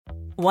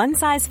One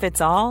size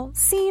fits all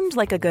seemed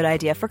like a good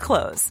idea for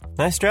clothes.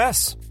 Nice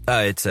dress.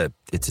 It's a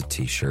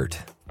t-shirt.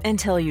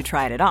 Until you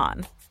tried it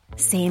on.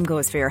 Same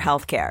goes for your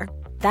healthcare.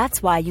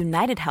 That's why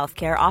United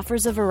Healthcare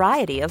offers a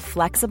variety of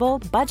flexible,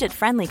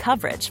 budget-friendly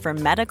coverage for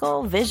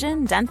medical,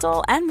 vision,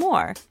 dental, and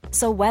more.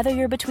 So whether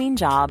you're between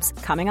jobs,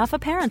 coming off a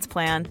parent's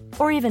plan,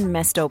 or even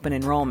missed open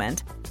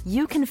enrollment,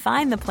 you can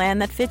find the plan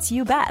that fits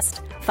you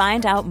best.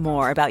 Find out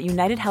more about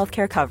United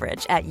Healthcare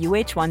coverage at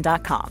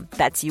uh1.com.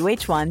 That's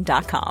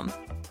uh1.com.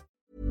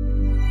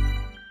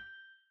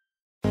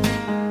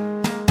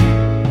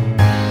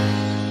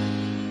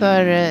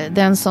 För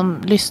den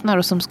som lyssnar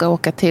och som ska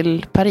åka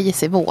till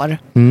Paris i vår,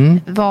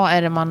 vad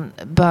är det man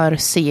bör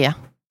se?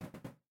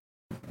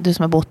 Du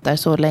som har bott där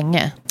så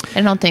länge. Är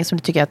det någonting som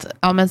du tycker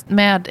att men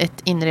med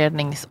ett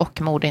inrednings-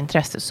 och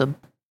modeintresse så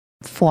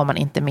får man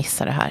inte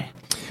missa det här?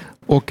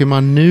 Åker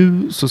man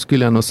nu så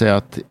skulle jag nog säga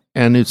att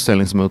en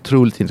utställning som är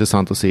otroligt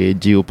intressant att se är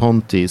Gio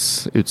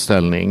Pontis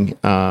utställning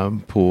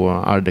på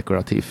Art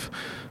Decorative.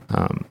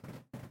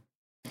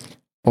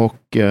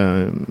 Och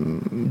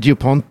Gio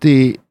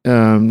Ponti,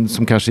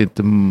 som kanske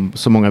inte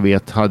så många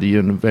vet, hade ju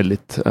en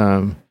väldigt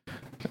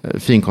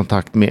fin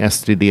kontakt med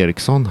Estrid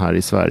Eriksson här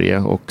i Sverige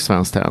och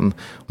Svenskt Tenn.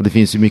 Och det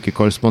finns ju mycket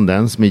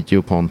korrespondens med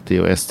Gio Ponti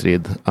och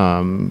Estrid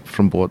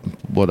från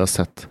båda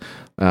sätt.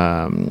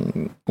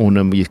 Hon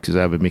umgicks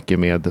även mycket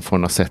med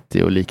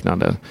Fornasetti och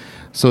liknande.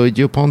 Så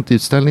Gio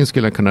Ponti-utställningen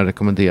skulle jag kunna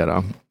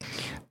rekommendera.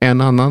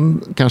 En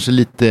annan, kanske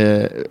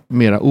lite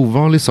mera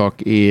ovanlig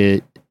sak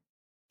är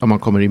om man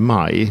kommer i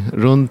maj,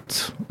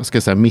 runt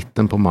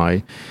mitten på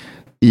maj.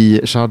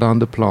 I Jardin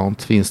de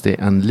Plantes finns det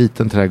en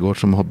liten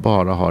trädgård som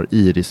bara har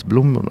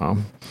irisblommorna.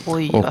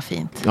 Oj, vad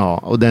fint. Ja,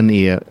 och den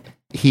är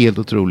helt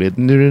otrolig.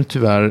 Nu är den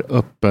tyvärr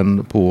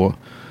öppen på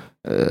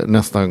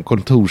nästan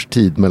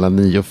kontorstid mellan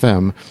 9 och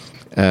 5.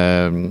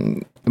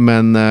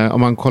 Men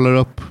om man kollar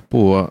upp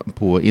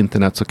på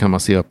internet så kan man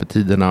se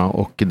öppettiderna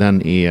och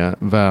den är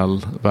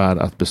väl värd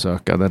att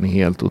besöka. Den är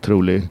helt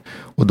otrolig.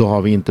 Och då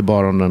har vi inte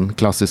bara den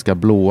klassiska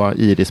blåa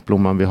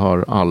irisblomman, vi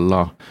har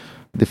alla.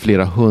 Det är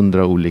flera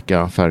 100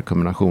 olika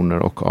färgkombinationer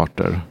och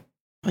arter.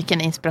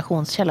 Vilken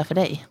inspirationskälla för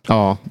dig.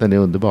 Ja, den är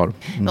underbar.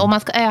 Om man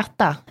ska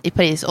äta i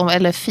Paris,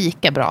 eller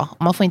fika bra,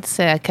 man får inte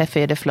säga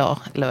Café de Flore,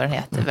 eller vad det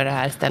heter, för det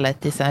här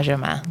stället i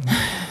Saint-Germain.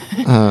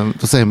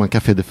 Då säger man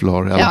Café de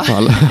Flore i alla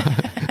fall.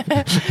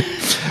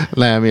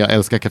 Nej, men jag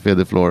älskar Café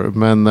de Flore.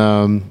 Men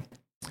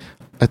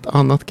ett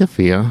annat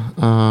café,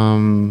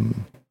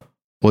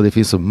 och det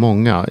finns så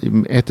många.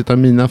 Ett av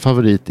mina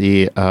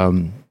favoriter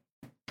är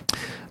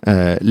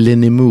Le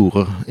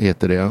Nemours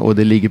heter det. Och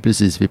det ligger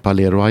precis vid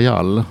Palais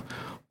Royal.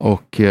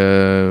 Och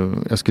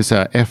jag skulle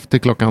säga efter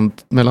klockan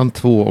mellan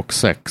 2 och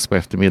 6 på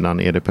eftermiddagen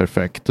är det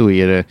perfekt. Då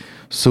är det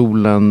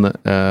solen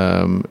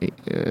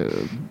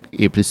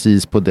är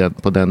precis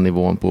på den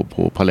nivån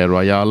på Palais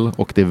Royal.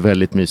 Och det är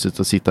väldigt mysigt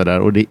att sitta där.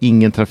 Och det är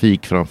ingen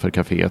trafik framför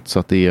kaféet, så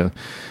att det är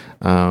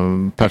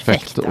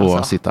perfekt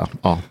att sitta.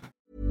 Ja.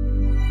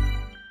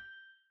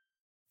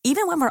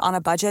 Even when we're on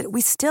a budget,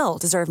 we still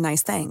deserve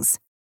nice things.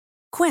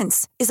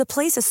 Quince is a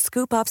place to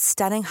scoop up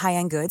stunning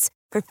high-end goods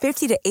for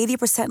 50 to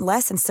 80%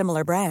 less than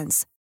similar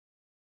brands.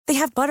 They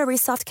have buttery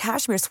soft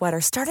cashmere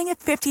sweaters starting at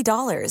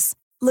 $50,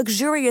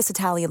 luxurious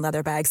Italian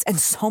leather bags, and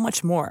so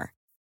much more.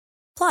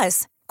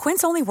 Plus,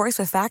 Quince only works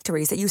with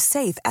factories that use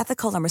safe,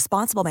 ethical, and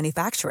responsible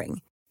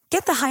manufacturing.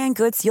 Get the high-end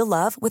goods you'll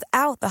love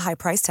without the high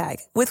price tag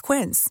with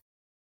Quince.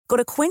 Go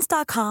to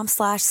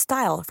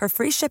quince.com/style for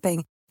free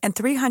shipping and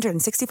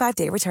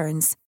 365-day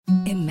returns.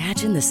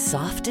 Imagine the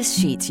softest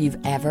sheets you've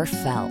ever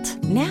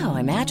felt. Now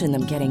imagine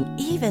them getting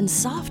even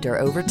softer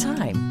over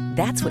time.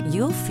 That's what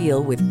you'll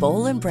feel with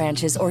Boll &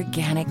 Branch's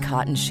organic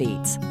cotton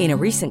sheets. In a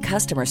recent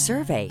customer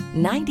survey,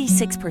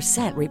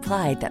 96%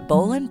 replied that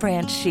Boll &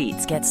 Branch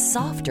sheets get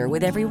softer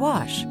with every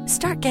wash.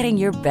 Start getting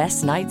your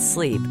best night's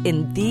sleep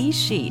in these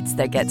sheets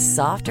that get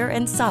softer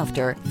and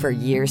softer for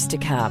years to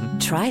come.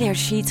 Try their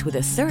sheets with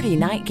a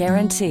 30-night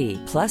guarantee.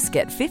 Plus,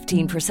 get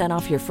 15%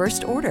 off your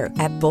first order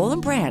at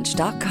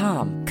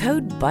bollandbranch.com.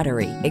 Code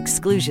BUTTERY.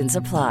 Exclusions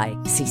apply.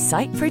 See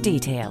site for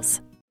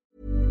details.